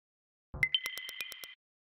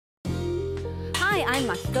Hi, I'm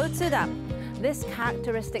Makiko Tsuda. This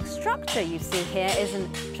characteristic structure you see here is a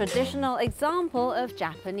traditional example of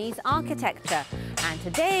Japanese architecture. And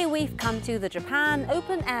today we've come to the Japan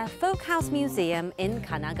Open Air Folk House Museum in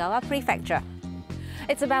Kanagawa Prefecture.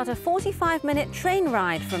 It's about a 45-minute train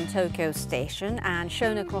ride from Tokyo Station, and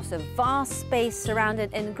shown across a vast space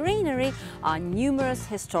surrounded in greenery are numerous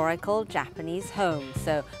historical Japanese homes.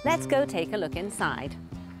 So let's go take a look inside.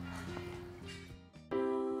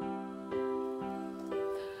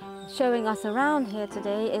 Showing us around here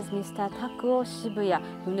today is Mr. Takuo Shibuya,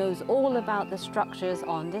 who knows all about the structures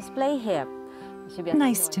on display here.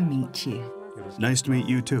 Nice to meet you. Nice to meet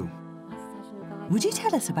you too. Would you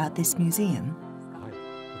tell us about this museum?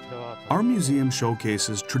 Our museum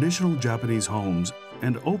showcases traditional Japanese homes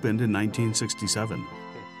and opened in 1967.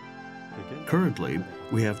 Currently,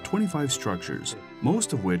 we have 25 structures,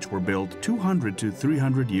 most of which were built 200 to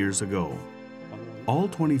 300 years ago. All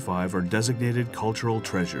 25 are designated cultural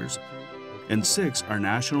treasures, and 6 are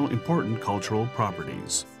national important cultural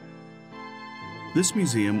properties. This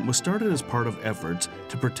museum was started as part of efforts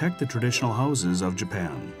to protect the traditional houses of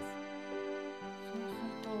Japan.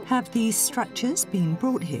 Have these structures been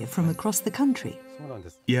brought here from across the country?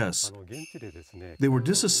 Yes. They were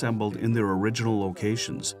disassembled in their original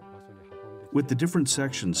locations, with the different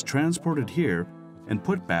sections transported here and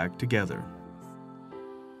put back together.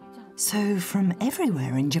 So, from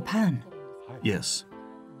everywhere in Japan? Yes.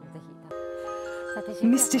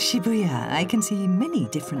 Mr. Shibuya, I can see many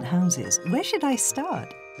different houses. Where should I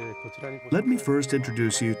start? Let me first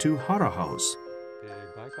introduce you to Hara House.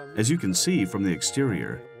 As you can see from the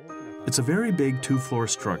exterior, it's a very big 2-floor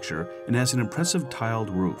structure and has an impressive tiled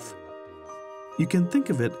roof. You can think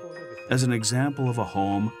of it as an example of a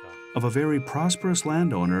home of a very prosperous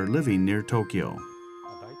landowner living near Tokyo.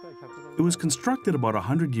 It was constructed about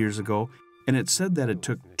 100 years ago, and it's said that it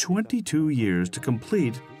took 22 years to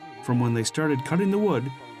complete from when they started cutting the wood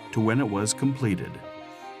to when it was completed.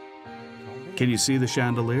 Can you see the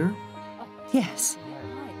chandelier? Yes.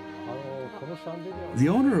 The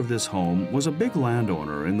owner of this home was a big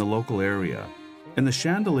landowner in the local area, and the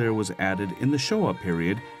chandelier was added in the Showa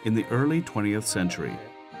period in the early 20th century.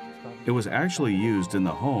 It was actually used in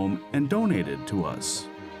the home and donated to us.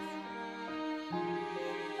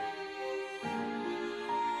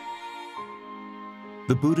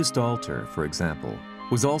 The Buddhist altar, for example,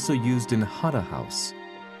 was also used in Hara House.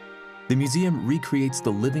 The museum recreates the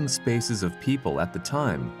living spaces of people at the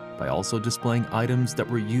time by also displaying items that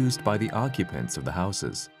were used by the occupants of the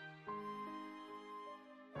houses.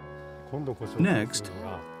 Next,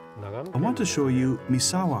 I want to show you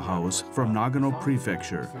Misawa House from Nagano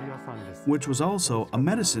Prefecture, which was also a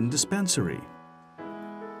medicine dispensary.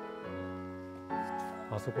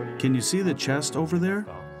 Can you see the chest over there?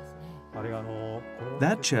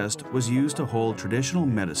 That chest was used to hold traditional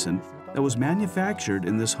medicine that was manufactured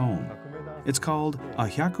in this home. It's called a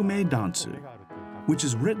hyakume dansu, which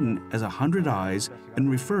is written as 100 eyes and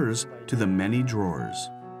refers to the many drawers.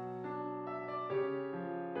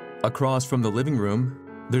 Across from the living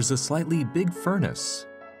room, there's a slightly big furnace.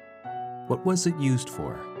 What was it used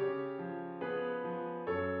for?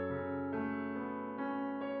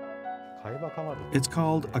 It's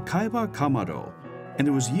called a kaiba kamado, and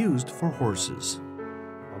it was used for horses.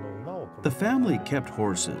 The family kept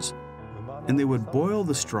horses, and they would boil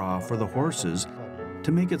the straw for the horses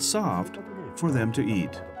to make it soft for them to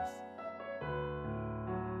eat.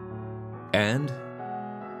 And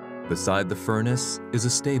beside the furnace is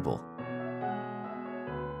a stable.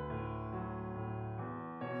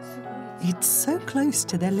 It's so close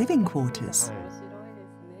to their living quarters.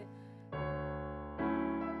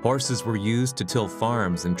 Horses were used to till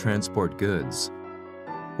farms and transport goods,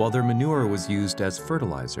 while their manure was used as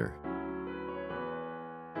fertilizer.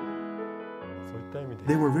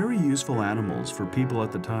 They were very useful animals for people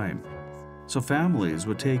at the time, so families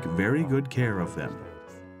would take very good care of them.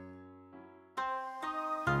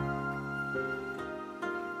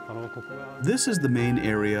 This is the main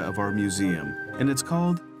area of our museum, and it's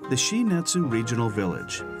called the Shinetsu Regional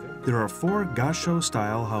Village. There are 4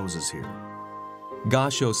 Gassho-style houses here.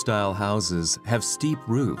 Gassho-style houses have steep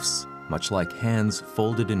roofs, much like hands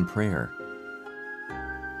folded in prayer.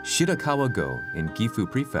 Shirakawa-go in Gifu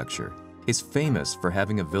Prefecture is famous for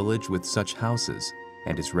having a village with such houses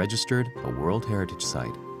and is registered a World Heritage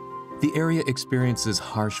Site. The area experiences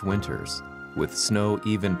harsh winters, with snow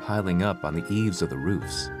even piling up on the eaves of the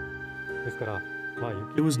roofs.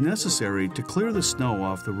 It was necessary to clear the snow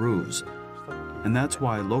off the roofs, and that's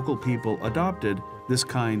why local people adopted this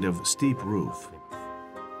kind of steep roof.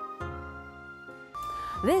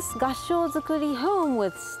 This Gassho-zukuri home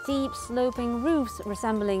with steep sloping roofs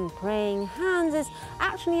resembling praying hands is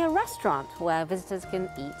actually a restaurant where visitors can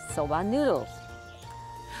eat soba noodles.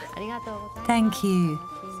 Thank you.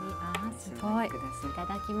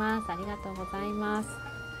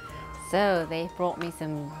 So they brought me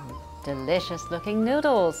some delicious looking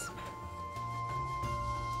noodles.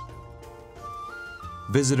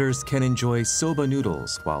 Visitors can enjoy soba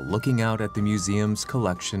noodles while looking out at the museum's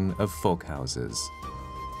collection of folk houses.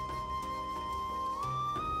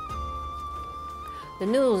 The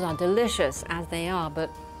noodles are delicious as they are, but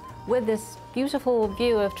with this beautiful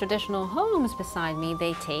view of traditional homes beside me,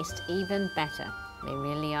 they taste even better. They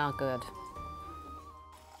really are good.